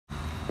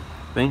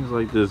Things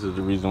like this is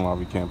the reason why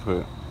we can't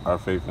put our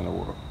faith in the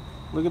world.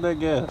 Look at that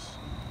gas.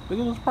 Look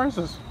at those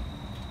prices.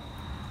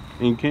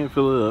 And you can't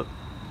fill it up.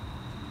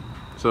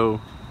 So,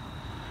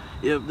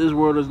 yep, this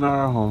world is not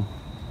our home.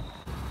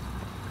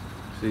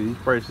 See, these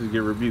prices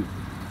get rebuked.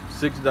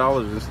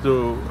 $6 is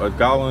still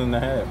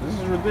 $1.50. This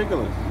is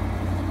ridiculous.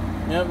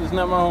 Yep, it's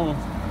not my home.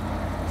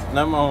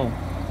 Not my home.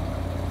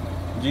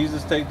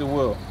 Jesus, take the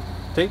wheel.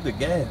 Take the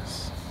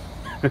gas.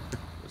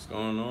 What's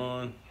going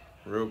on?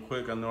 Real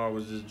quick, I know I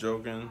was just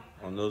joking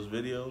on those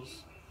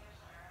videos,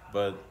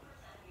 but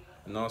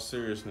in all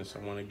seriousness, I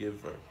want to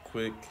give a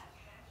quick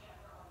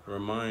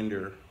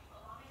reminder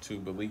to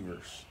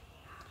believers.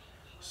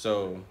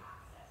 So,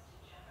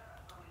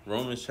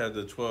 Romans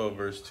chapter 12,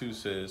 verse 2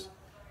 says,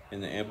 in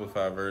the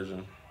Amplified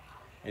Version,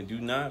 "And do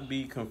not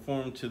be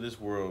conformed to this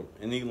world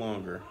any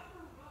longer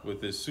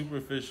with its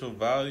superficial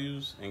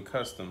values and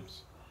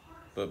customs,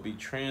 but be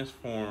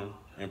transformed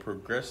and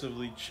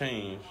progressively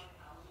changed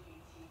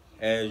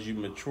as you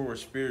mature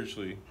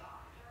spiritually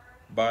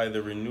by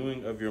the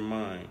renewing of your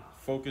mind,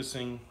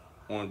 focusing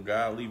on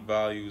godly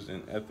values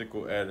and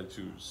ethical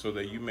attitudes, so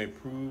that you may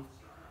prove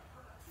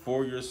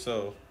for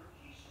yourself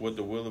what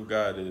the will of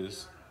God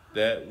is,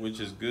 that which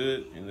is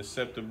good and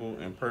acceptable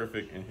and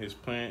perfect in his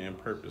plan and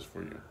purpose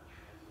for you."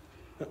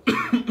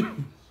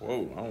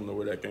 Whoa, I don't know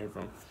where that came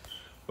from.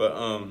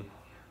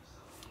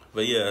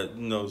 But yeah,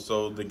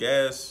 so the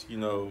gas, I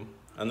know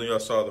y'all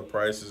saw the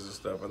prices and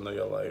stuff. I know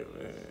y'all like,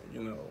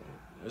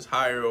 it's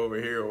higher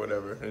over here or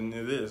whatever. And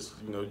it is.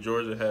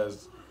 Georgia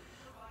has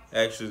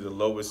actually the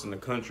lowest in the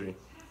country.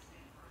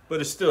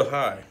 But it's still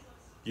high,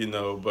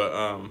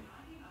 But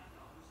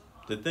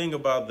the thing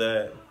about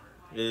that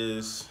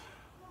is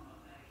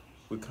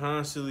we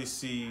constantly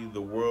see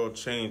the world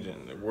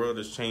changing. The world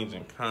is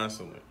changing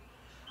constantly.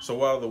 So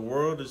while the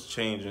world is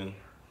changing,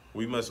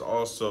 we must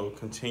also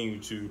continue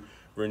to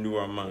renew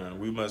our mind.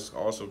 We must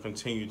also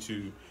continue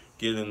to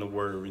get in the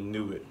word,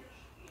 renew it,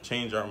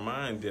 change our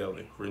mind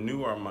daily,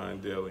 renew our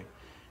mind daily,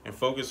 and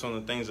focus on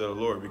the things of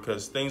the Lord,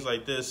 because things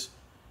like this,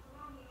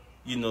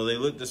 they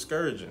look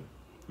discouraging.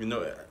 I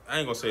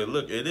ain't gonna say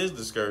it is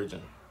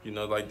discouraging.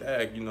 Like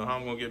that, how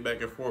I'm gonna get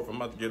back and forth. I'm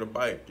about to get a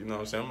bike, I'm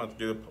about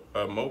to get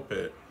a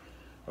moped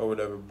or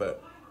whatever.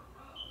 But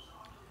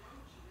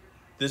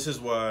this is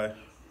why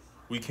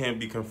we can't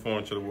be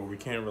conformed to the world. We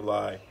can't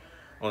rely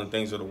on the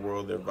things of the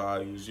world, their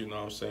values,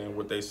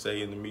 what they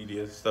say in the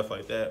media, stuff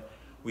like that.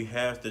 We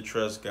have to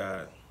trust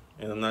God.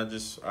 And I'm not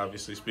just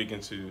obviously speaking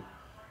to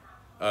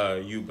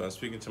you, but I'm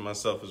speaking to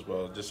myself as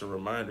well. Just a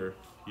reminder,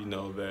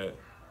 that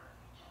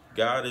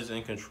God is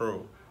in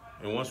control.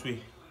 And once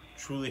we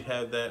truly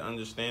have that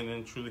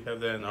understanding, truly have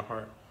that in our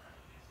heart,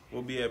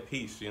 we'll be at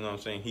peace. He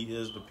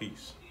is the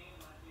peace.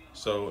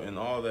 So in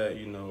all that,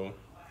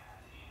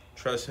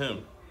 trust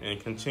him and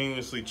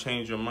continuously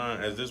change your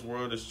mind. As this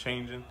world is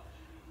changing,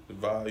 the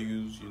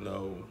values,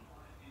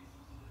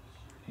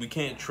 we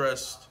can't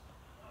trust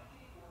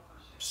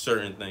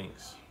certain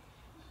things.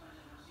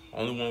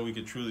 Only one we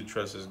can truly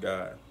trust is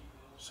God.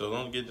 So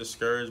don't get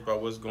discouraged by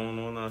what's going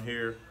on out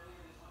here,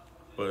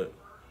 but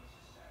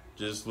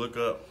just look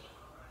up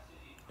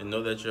and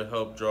know that your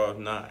help draweth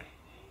nigh.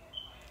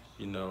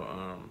 And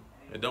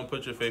don't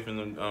put your faith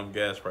in the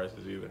gas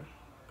prices either,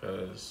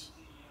 because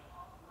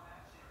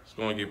it's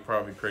going to get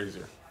probably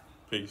crazier.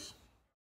 Peace.